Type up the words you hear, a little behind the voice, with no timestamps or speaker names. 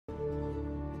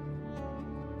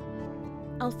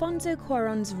Alfonso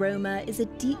Cuaron's Roma is a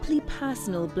deeply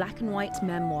personal black and white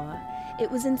memoir. It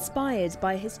was inspired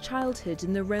by his childhood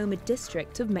in the Roma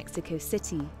district of Mexico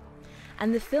City.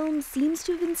 And the film seems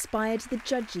to have inspired the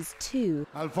judges too.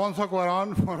 Alfonso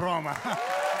Cuaron for Roma.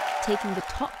 Taking the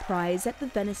top prize at the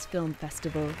Venice Film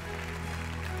Festival.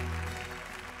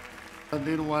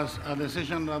 It was a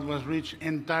decision that was reached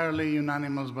entirely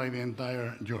unanimous by the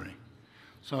entire jury.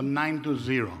 So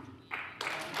 9-0.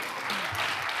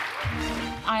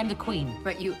 I am the queen,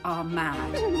 but you are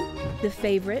mad. The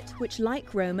favourite, which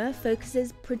like Roma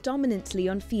focuses predominantly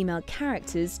on female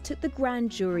characters, took the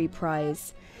Grand Jury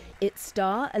Prize. Its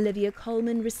star, Olivia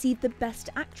Colman, received the Best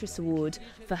Actress award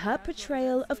for her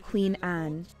portrayal of Queen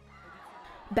Anne.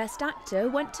 Best Actor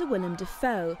went to Willem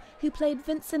Dafoe, who played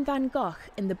Vincent van Gogh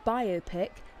in the biopic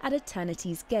At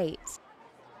Eternity's Gate.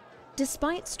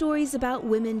 Despite stories about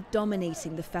women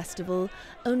dominating the festival,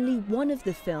 only one of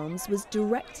the films was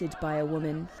directed by a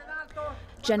woman.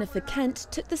 Jennifer Kent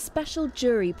took the Special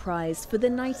Jury Prize for The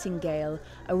Nightingale,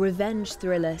 a revenge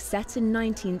thriller set in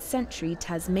 19th century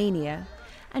Tasmania,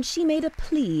 and she made a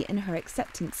plea in her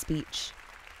acceptance speech.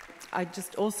 I'd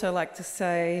just also like to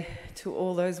say to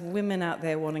all those women out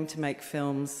there wanting to make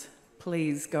films,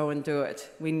 please go and do it.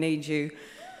 We need you.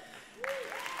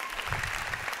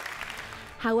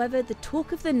 However, the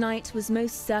talk of the night was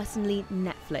most certainly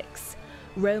Netflix.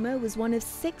 Roma was one of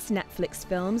 6 Netflix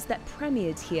films that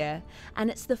premiered here, and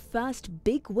it's the first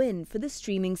big win for the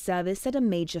streaming service at a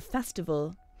major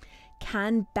festival.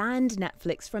 Cannes banned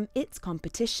Netflix from its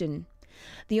competition.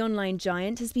 The online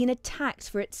giant has been attacked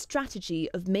for its strategy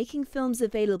of making films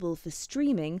available for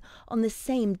streaming on the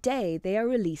same day they are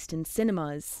released in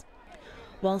cinemas.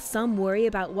 While some worry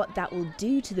about what that will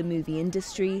do to the movie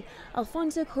industry,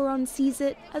 Alfonso Cuaron sees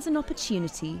it as an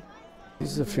opportunity. This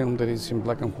is a film that is in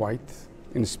black and white,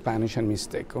 in Spanish and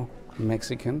Mixteco,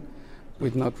 Mexican,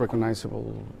 with not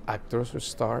recognizable actors or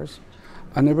stars.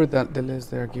 And nevertheless,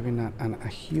 they are giving a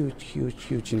huge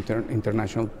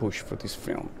international push for this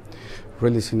film,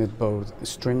 releasing it both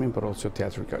streaming but also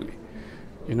theatrically.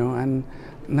 You know, and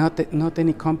not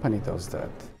any company does that.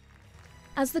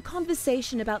 As the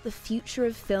conversation about the future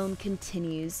of film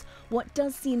continues, what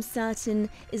does seem certain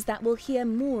is that we'll hear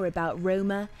more about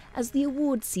Roma as the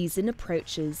award season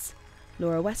approaches.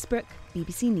 Laura Westbrook,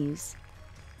 BBC News.